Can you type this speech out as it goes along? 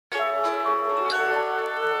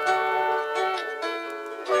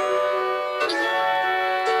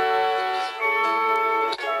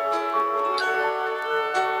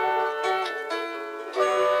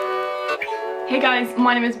guys,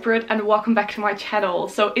 my name is Britt and welcome back to my channel.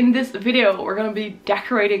 So in this video we're gonna be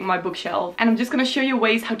decorating my bookshelf, and I'm just gonna show you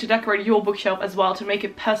ways how to decorate your bookshelf as well, to make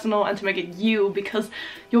it personal and to make it you, because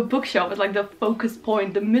your bookshelf is like the focus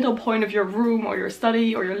point, the middle point of your room or your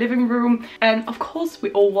study or your living room, and of course we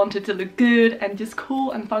all want it to look good and just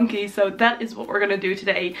cool and funky, so that is what we're gonna do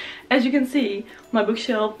today. As you can see, my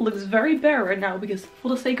bookshelf looks very bare right now because for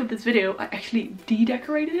the sake of this video I actually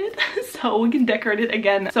de-decorated it so we can decorate it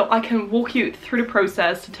again, so I can walk you through the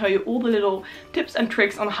process to tell you all the little tips and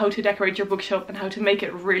tricks on how to decorate your bookshelf and how to make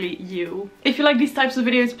it really you. If you like these types of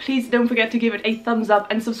videos, please don't forget to give it a thumbs up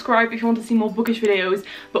and subscribe if you want to see more bookish videos.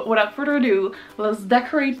 But without further ado, let's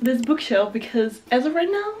decorate this bookshelf because as of right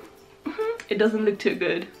now, it doesn't look too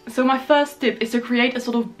good. So my first tip is to create a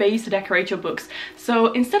sort of base to decorate your books.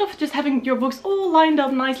 So instead of just having your books all lined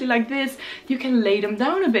up nicely like this, you can lay them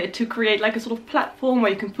down a bit to create like a sort of platform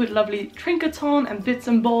where you can put lovely trinkets on and bits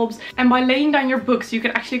and bobs. And by laying down your books, you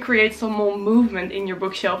can actually create some more movement in your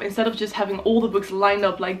bookshelf. Instead of just having all the books lined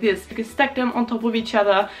up like this, you can stack them on top of each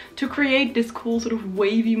other to create this cool sort of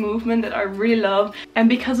wavy movement that I really love. And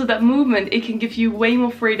because of that movement, it can give you way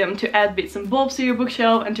more freedom to add bits and bobs to your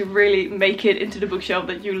bookshelf and to really make it into the bookshelf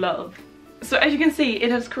that you love. So as you can see, it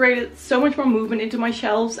has created so much more movement into my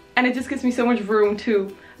shelves, and it just gives me so much room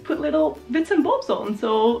to put little bits and bobs on,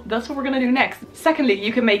 so that's what we're gonna do next. Secondly,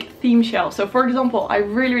 you can make theme shelves. So for example, I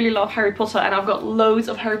really love Harry Potter and I've got loads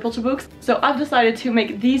of Harry Potter books, so I've decided to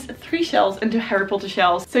make these 3 shelves into Harry Potter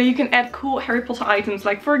shelves. So you can add cool Harry Potter items,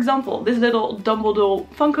 like for example this little Dumbledore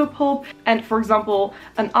Funko Pop, and for example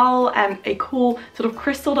an owl and a cool sort of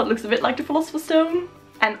crystal that looks a bit like the Philosopher's Stone.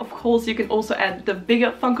 And of course you can also add the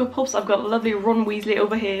bigger Funko Pops. I've got a lovely Ron Weasley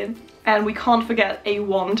over here. And we can't forget a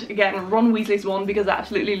wand. Again, Ron Weasley's wand, because I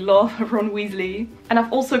absolutely love Ron Weasley. And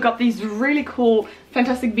I've also got these really cool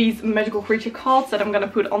Fantastic Beasts Magical Creature cards that I'm gonna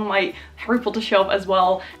put on my Harry Potter shelf as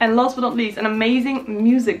well. And last but not least, an amazing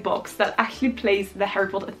music box that actually plays the Harry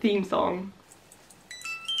Potter theme song.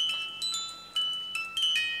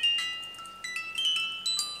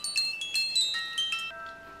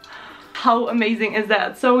 How amazing is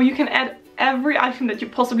that? So you can add every item that you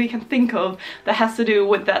possibly can think of that has to do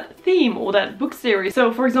with that theme or that book series.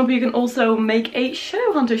 So for example, you can also make a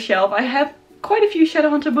Shadowhunter shelf. I have quite a few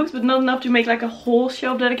Shadowhunter books, but not enough to make like a whole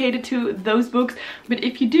shelf dedicated to those books. But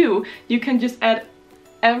if you do, you can just add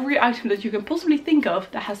every item that you can possibly think of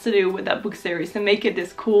that has to do with that book series and make it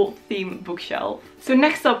this cool theme bookshelf. So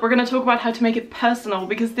next up, we're going to talk about how to make it personal,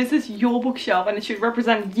 because this is your bookshelf and it should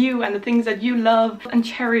represent you and the things that you love and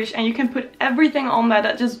cherish, and you can put everything on there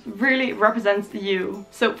that just really represents you.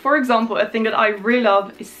 So for example, a thing that I really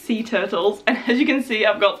love is sea turtles, and as you can see,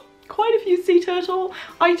 I've got quite a few sea turtle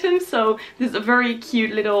items. So this is a very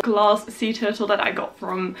cute little glass sea turtle that I got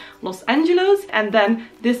from Los Angeles, and then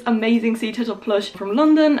this amazing sea turtle plush from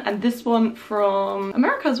London, and this one from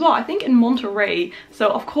America as well, I think in Monterey. So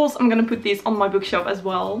of course I'm gonna put these on my bookshelf as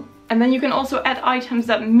well. And then you can also add items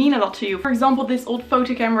that mean a lot to you. For example, this old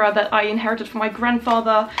photo camera that I inherited from my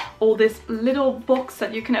grandfather, or this little box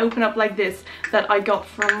that you can open up like this that I got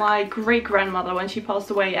from my great-grandmother when she passed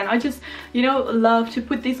away. And I just, you know, love to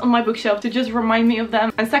put these on my bookshelf to just remind me of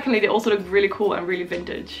them. And secondly, they also look really cool and really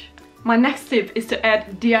vintage. My next tip is to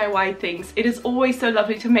add DIY things. It is always so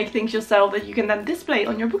lovely to make things yourself that you can then display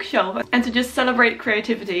on your bookshelf and to just celebrate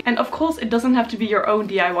creativity. And of course, it doesn't have to be your own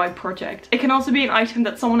DIY project. It can also be an item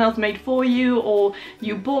that someone else made for you or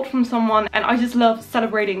you bought from someone, and I just love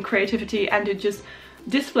celebrating creativity and to just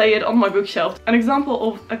display it on my bookshelf. An example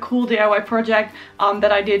of a cool DIY project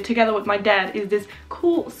that I did together with my dad is this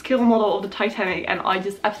cool scale model of the Titanic, and I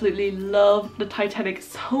just absolutely love the Titanic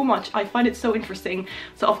so much. I find it so interesting,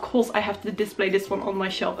 so of course I have to display this one on my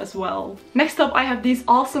shelf as well. Next up, I have these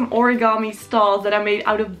awesome origami stars that I made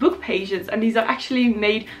out of book pages, and these are actually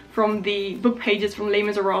made from the book pages from Les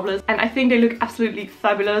Miserables, and I think they look absolutely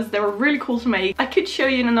fabulous. They were really cool to make. I could show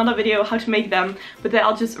you in another video how to make them, but they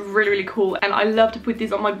are just really cool, and I love to put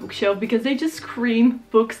these on my bookshelf because they just scream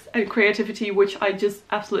books and creativity, which I just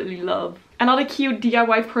absolutely love. Another cute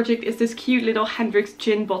DIY project is this cute little Hendrick's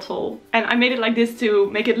gin bottle, and I made it like this to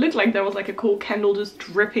make it look like there was like a cool candle just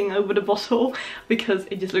dripping over the bottle because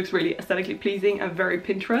it just looks really aesthetically pleasing and very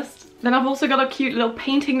Pinterest. Then I've also got a cute little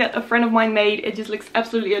painting that a friend of mine made. It just looks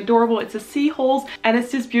absolutely adorable. It's a seahorse and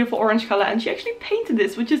it's this beautiful orange color, and she actually painted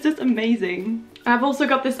this, which is just amazing. I've also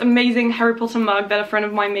got this amazing Harry Potter mug that a friend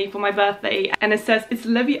of mine made for my birthday, and it says it's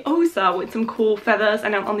Leviosa with some cool feathers,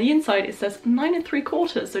 and then on the inside it says 9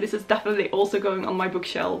 3/4, so this is definitely also going on my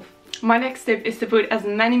bookshelf. My next tip is to put as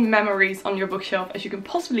many memories on your bookshelf as you can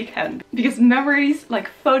possibly can. Because memories like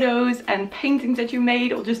photos and paintings that you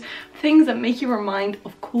made, or just things that make you remind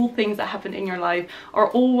of cool things that happened in your life, are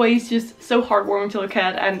always just so heartwarming to look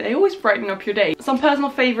at, and they always brighten up your day. Some personal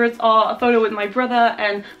favorites are a photo with my brother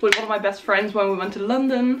and with one of my best friends when we went to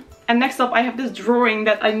London. And next up I have this drawing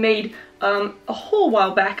that I made a whole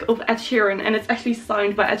while back of Ed Sheeran, and it's actually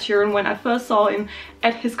signed by Ed Sheeran when I first saw him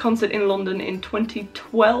at his concert in London in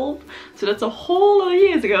 2012. So that's a whole lot of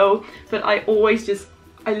years ago, but I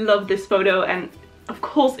love this photo, and of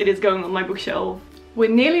course it is going on my bookshelf. We're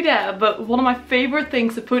nearly there, but one of my favorite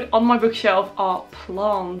things to put on my bookshelf are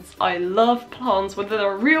plants. I love plants, whether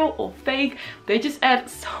they're real or fake. They just add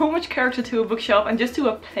so much character to a bookshelf and just to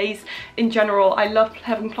a place in general. I love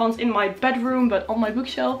having plants in my bedroom, but on my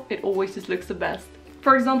bookshelf it always just looks the best.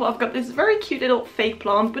 For example, I've got this very cute little fake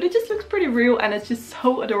plant, but it just looks pretty real and it's just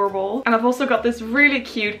so adorable. And I've also got this really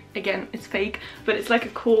cute, again, it's fake, but it's like a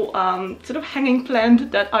cool sort of hanging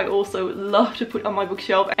plant that I also love to put on my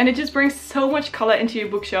bookshelf. And it just brings so much color into your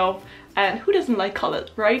bookshelf. And who doesn't like color,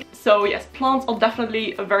 right? So yes, plants are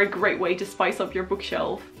definitely a very great way to spice up your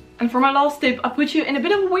bookshelf. And for my last tip, I put you in a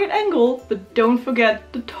bit of a weird angle, but don't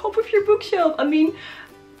forget the top of your bookshelf. I mean,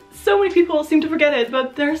 so many people seem to forget it,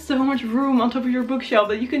 but there's so much room on top of your bookshelf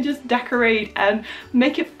that you can just decorate and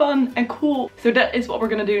make it fun and cool. So that is what we're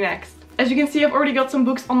gonna do next. As you can see, I've already got some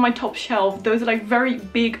books on my top shelf. Those are like very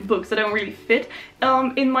big books that don't really fit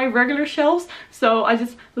in my regular shelves. So I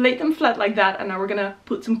just laid them flat like that, and now we're gonna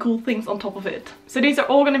put some cool things on top of it. So these are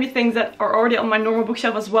all gonna be things that are already on my normal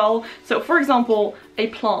bookshelf as well. So for example, a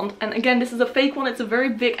plant. And again, this is a fake one. It's a very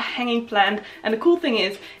big hanging plant. And the cool thing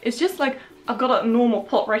is, it's just like, I've got a normal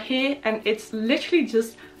pot right here, and it's literally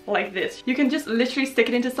just like this. You can just literally stick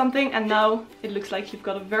it into something, and now it looks like you've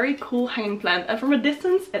got a very cool hanging plant. And from a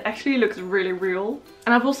distance, it actually looks really real.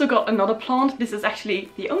 And I've also got another plant. This is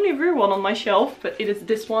actually the only real one on my shelf, but it is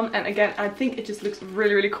this one. And again, I think it just looks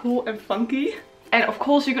really, really cool and funky. And of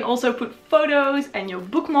course you can also put photos and your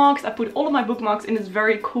bookmarks. I put all of my bookmarks in this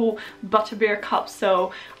very cool butterbeer cup,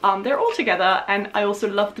 so they're all together. And I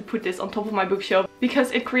also love to put this on top of my bookshelf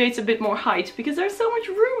because it creates a bit more height, because there's so much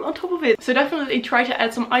room on top of it. So definitely try to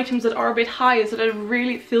add some items that are a bit higher so that it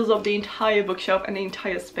really fills up the entire bookshelf and the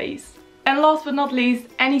entire space. And last but not least,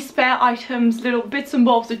 any spare items, little bits and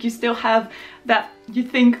bobs that you still have that you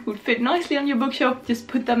think would fit nicely on your bookshelf, just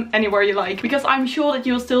put them anywhere you like, because I'm sure that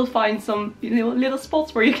you'll still find some, you know, little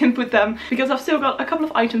spots where you can put them, because I've still got a couple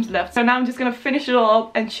of items left. So now I'm just gonna finish it all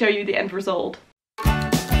up and show you the end result.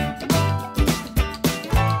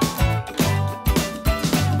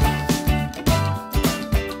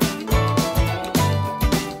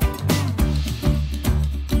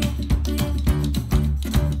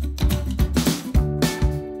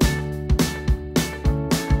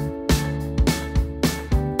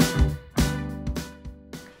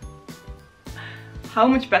 How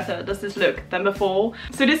much better does this look than before?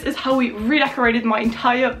 So this is how we redecorated my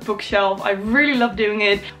entire bookshelf. I really love doing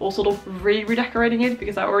it, or sort of redecorating it,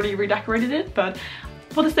 because I already redecorated it, but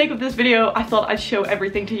for the sake of this video, I thought I'd show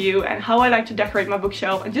everything to you and how I like to decorate my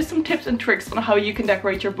bookshelf, and just some tips and tricks on how you can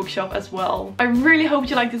decorate your bookshelf as well. I really hope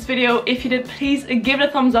you liked this video. If you did, please give it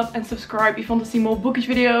a thumbs up and subscribe if you want to see more bookish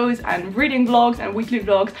videos and reading vlogs and weekly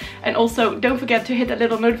vlogs. And also don't forget to hit that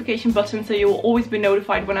little notification button so you will always be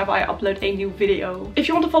notified whenever I upload a new video. If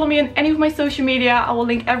you want to follow me on any of my social media, I will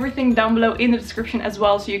link everything down below in the description as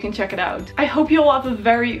well, so you can check it out. I hope you all have a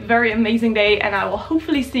very, very amazing day, and I will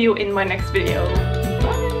hopefully see you in my next video.